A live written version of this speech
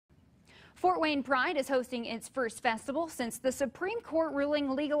Fort Wayne Pride is hosting its first festival since the Supreme Court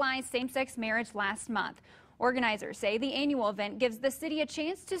ruling legalized same-sex marriage last month. Organizers say the annual event gives the city a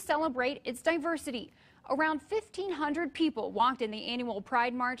chance to celebrate its diversity. Around 1,500 people walked in the annual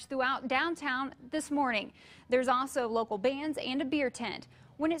Pride March throughout downtown this morning. There's also local bands and a beer tent.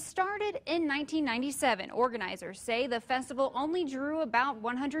 When it started in 1997, organizers say the festival only drew about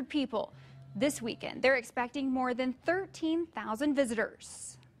 100 people. This weekend, they're expecting more than 13,000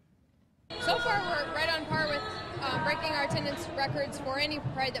 visitors. So far, we're right on par with breaking our attendance records for any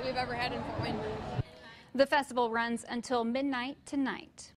Pride that we've ever had in Fort Wayne. The festival runs until midnight tonight.